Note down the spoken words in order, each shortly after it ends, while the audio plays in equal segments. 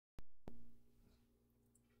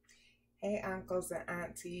Hey uncles and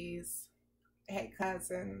aunties. Hey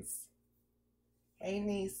cousins. Hey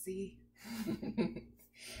niecey.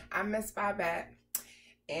 I'm Miss Babette,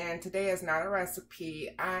 and today is not a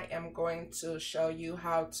recipe. I am going to show you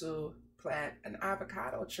how to plant an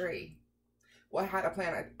avocado tree. Well, how to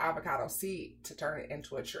plant an avocado seed to turn it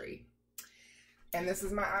into a tree. And this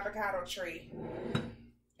is my avocado tree.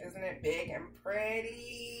 Isn't it big and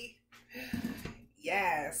pretty?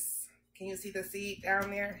 Yes. Can you see the seed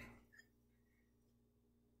down there?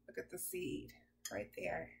 Look at the seed right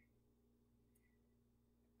there.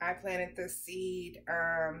 I planted the seed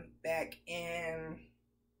back in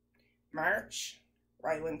March,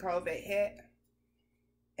 right when COVID hit.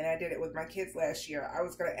 And I did it with my kids last year. I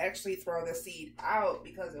was going to actually throw the seed out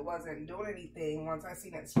because it wasn't doing anything. Once I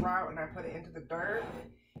seen it sprout and I put it into the dirt,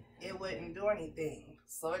 it wouldn't do anything.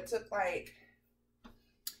 So it took like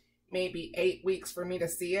maybe 8 weeks for me to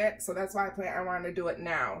see it. So that's why I wanted to do it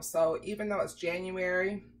now. So even though it's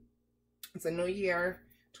January, it's a new year,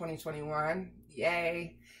 2021,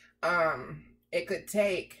 yay. It could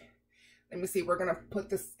take, let me see, we're going to put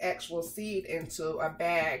this actual seed into a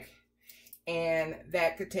bag, and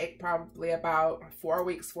that could take probably about 4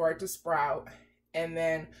 weeks for it to sprout. And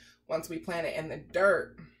then once we plant it in the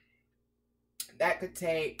dirt, that could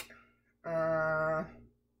take, another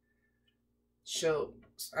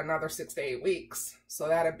 6 to 8 weeks. So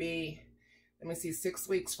that'll be, let me see, 6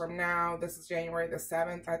 weeks from now. This is January the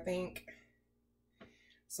 7th, I think.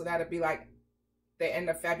 So that'll be like the end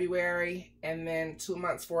of February, and then 2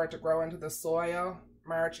 months for it to grow into the soil,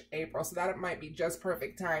 March, April. So that might be just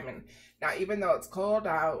perfect timing. Now, even though it's cold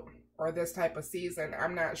out or this type of season,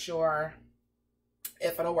 I'm not sure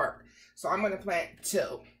if it'll work. So I'm going to plant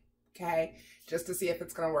 2, okay, just to see if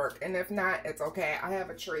it's going to work. And if not, it's okay. I have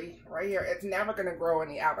a tree right here. It's never going to grow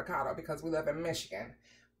any avocado because we live in Michigan.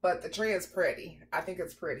 But the tree is pretty. I think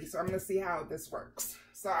it's pretty. So I'm going to see how this works.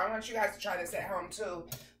 So I want you guys to try this at home too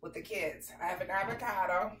with the kids. I have an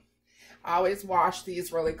avocado. I always wash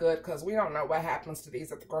these really good because we don't know what happens to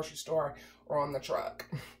these at the grocery store or on the truck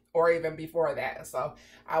or even before that. So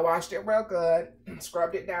I washed it real good,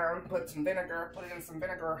 scrubbed it down, put some vinegar, put it in some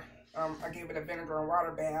vinegar. I gave it a vinegar and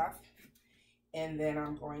water bath. And then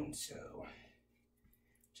I'm going to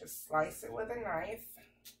just slice it with a knife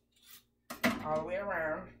all the way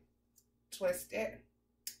around, twist it,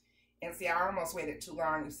 and see, I almost waited too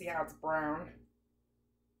long. You see how it's brown?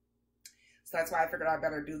 So that's why I figured I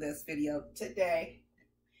better do this video today.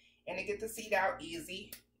 And to get the seed out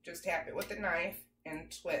easy, just tap it with the knife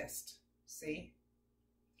and twist. See?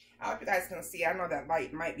 I hope you guys can see. I know that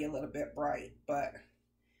light might be a little bit bright, but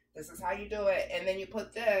this is how you do it. And then you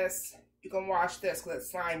put this, you can wash this because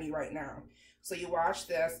it's slimy right now. So you wash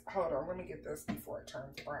this. Hold on, let me get this before it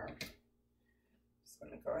turns brown. So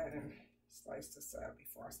let me go ahead and slice this up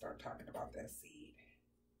before I start talking about that seed.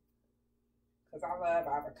 Because I love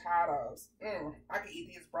avocados. I could eat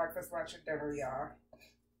these breakfast, lunch, and dinner, y'all.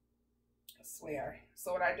 I swear.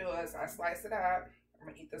 So what I do is I slice it up. I'm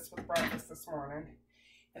going to eat this with breakfast this morning.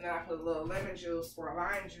 And then I put a little lemon juice or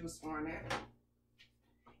lime juice on it.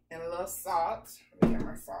 And a little salt. Let me get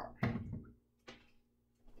my salt.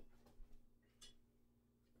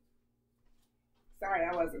 Sorry,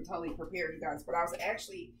 I wasn't totally prepared, you guys, but I was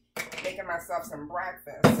actually making myself some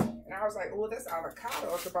breakfast. And I was like, oh, this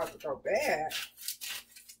avocado is about to go bad.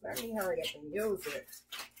 Let me hurry up and use it.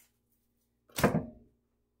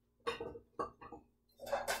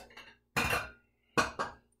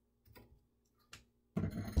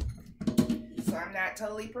 So I'm not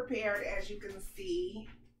totally prepared, as you can see,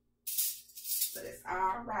 but it's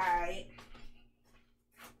all right.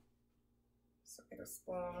 So get a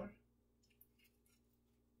spoon.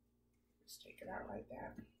 Just take it out like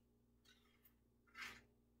that.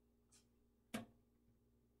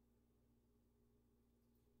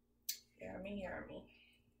 Yummy, yummy.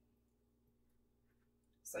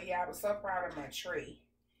 So yeah, I was so proud of my tree.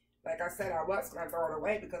 Like I said, I was going to throw it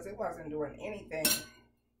away because it wasn't doing anything.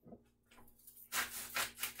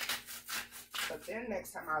 But then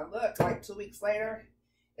next time I looked, like 2 weeks later,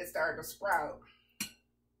 it started to sprout.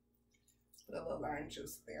 Put a little lime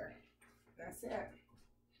juice there. That's it.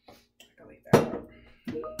 I can leave that up.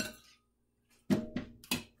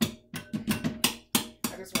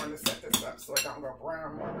 I just wanted to set this up so it don't go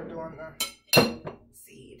brown while we're doing the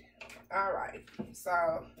seed. All right,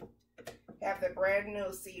 so have the brand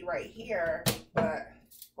new seed right here, but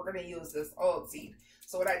we're gonna use this old seed.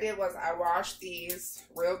 So what I did was I washed these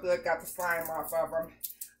real good, got the slime off of them,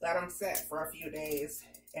 let them set for a few days,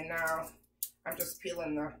 and now I'm just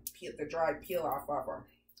peeling the dried peel off of them.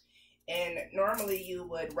 And normally you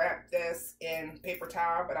would wrap this in paper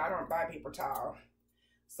towel, but I don't buy paper towel.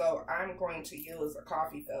 So I'm going to use a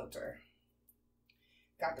coffee filter.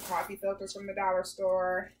 Got the coffee filters from the dollar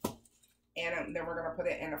store. And then we're going to put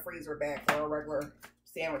it in a freezer bag or a regular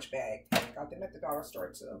sandwich bag. Got them at the dollar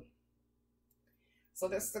store too. So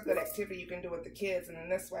this is a good activity you can do with the kids. And in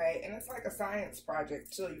this way, and it's like a science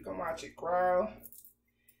project too. You can watch it grow.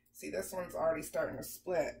 See, this one's already starting to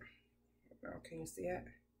split. Oh, can you see it?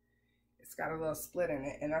 It's got a little split in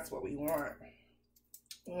it, and that's what we want.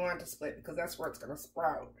 We want it to split because that's where it's going to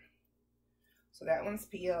sprout. So that one's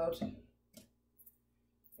peeled. Let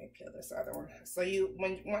me peel this other one. So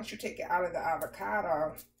once you take it out of the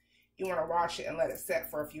avocado, you want to wash it and let it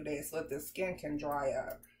set for a few days so that the skin can dry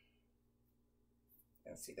up.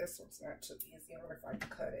 And see, this one's not too easy. I wonder if I can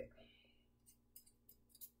cut it.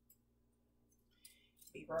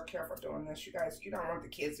 Be real careful doing this, you guys. You don't want the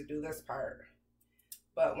kids to do this part.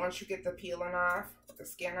 But once you get the peeling off, the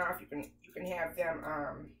skin off, you can have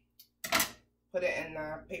them put it in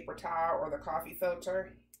the paper towel or the coffee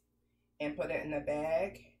filter and put it in the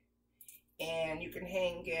bag. And you can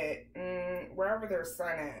hang it wherever there's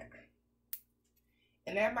sun at.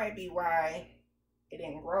 And that might be why it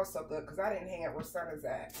didn't grow so good, because I didn't hang it where sun is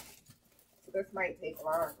at. So this might take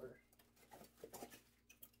longer.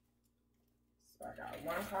 So I got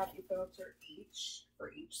one coffee filter each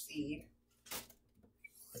for each seed.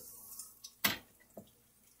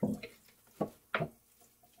 I'm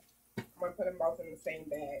going to put them both in the same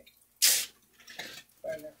bag.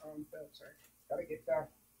 Put in their own filter. Got to get the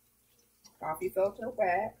coffee filter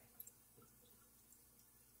wet.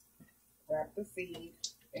 Wrap the seed.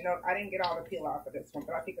 You know, I didn't get all the peel off of this one,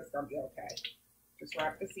 but I think it's going to be okay. Just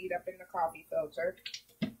wrap the seed up in the coffee filter.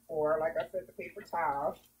 Or, like I said, the paper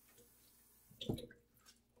towel.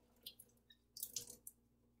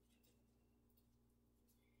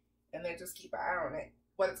 And then just keep an eye on it.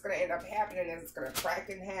 What's going to end up happening is it's going to crack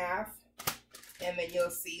in half. And then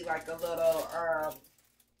you'll see like a little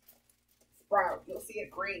sprout. You'll see it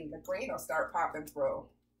green. The green will start popping through.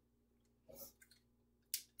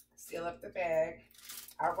 Seal up the bag.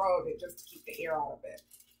 I rolled it just to keep the air out of it.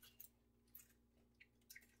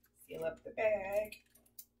 Seal up the bag.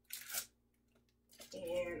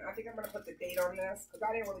 And I think I'm going to put the date on this because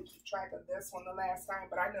I didn't really keep track of this one the last time,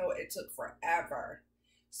 but I know it took forever.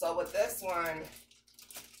 So with this one,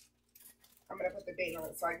 I'm going to put the date on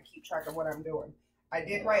it so I can keep track of what I'm doing. I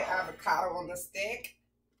did write avocado on the stick.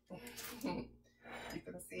 You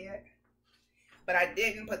can see it. But I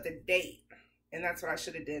didn't put the date. And that's what I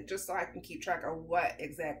should have did, just so I can keep track of what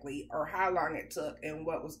exactly or how long it took and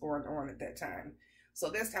what was going on at that time. So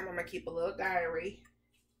this time I'm going to keep a little diary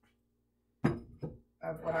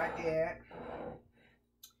of what I did.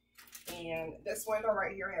 And this window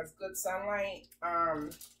right here has good sunlight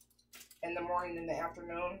in the morning and the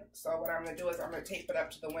afternoon. So what I'm going to do is I'm going to tape it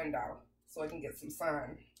up to the window so it can get some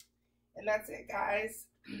sun. And that's it, guys.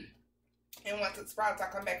 And once it sprouts, I'll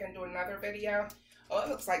come back and do another video. Oh, it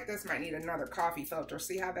looks like this might need another coffee filter.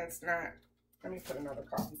 See how that's not... Let me put another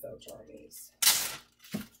coffee filter on these.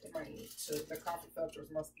 It might need to. The coffee filters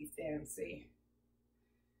must be thin, see?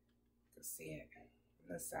 You can see it.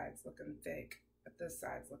 This side's looking thick, but this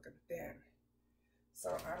side's looking thin. So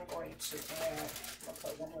I'm going to add... I'm going to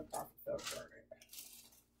put one more coffee filter on it.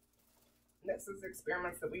 This is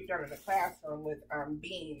experiments that we've done in the classroom with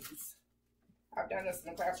beans. I've done this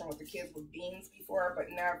in the classroom with the kids with beans before, but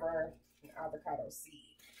never an avocado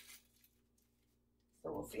seed.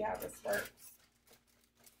 So we'll see how this works.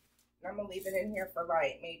 And I'm going to leave it in here for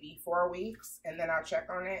like maybe 4 weeks, and then I'll check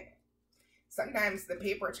on it. Sometimes the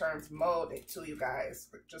paper turns molded too, you guys.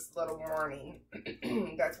 Just a little warning.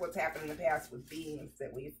 That's what's happened in the past with beans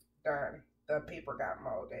that we've done. The paper got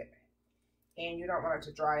molded. And you don't want it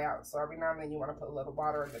to dry out. So every now and then you want to put a little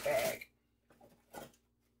water in the bag.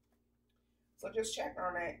 So just check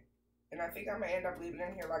on it. And I think I'm going to end up leaving it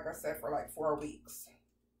in here, like I said, for like 4 weeks.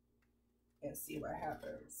 And see what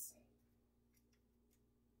happens.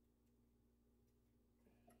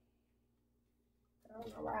 I don't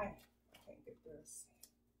know why I can't get this.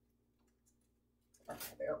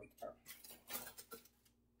 Okay, there we go.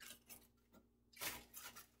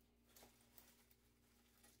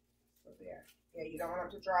 So there. Yeah, you don't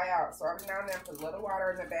want them to dry out. So every now and then put a little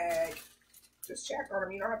water in the bag. Just check on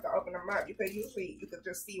them. You don't have to open them up. You could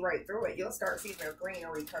just see right through it. You'll start seeing their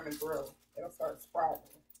greenery coming through. It'll start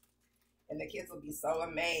sprouting. And the kids will be so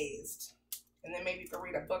amazed. And then maybe you can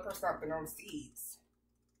read a book or something on seeds.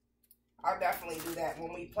 I'll definitely do that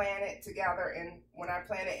when we plant it together. And when I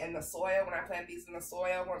plant it in the soil, when I plant these in the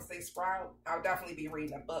soil, once they sprout, I'll definitely be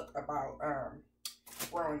reading a book about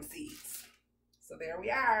growing seeds. So there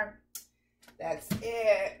we are. That's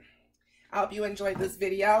it. I hope you enjoyed this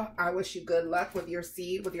video. I wish you good luck with your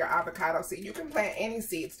seed, with your avocado seed. You can plant any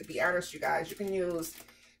seeds, to be honest, you guys. You can use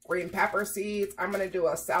green pepper seeds. I'm going to do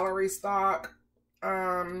a celery stalk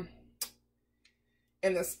in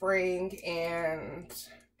the spring, and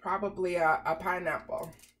probably a pineapple.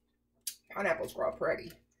 Pineapples grow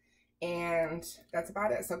pretty. And that's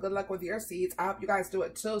about it. So good luck with your seeds. I hope you guys do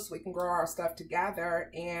it too, so we can grow our stuff together.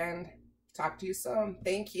 And talk to you soon.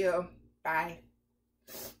 Thank you. Bye.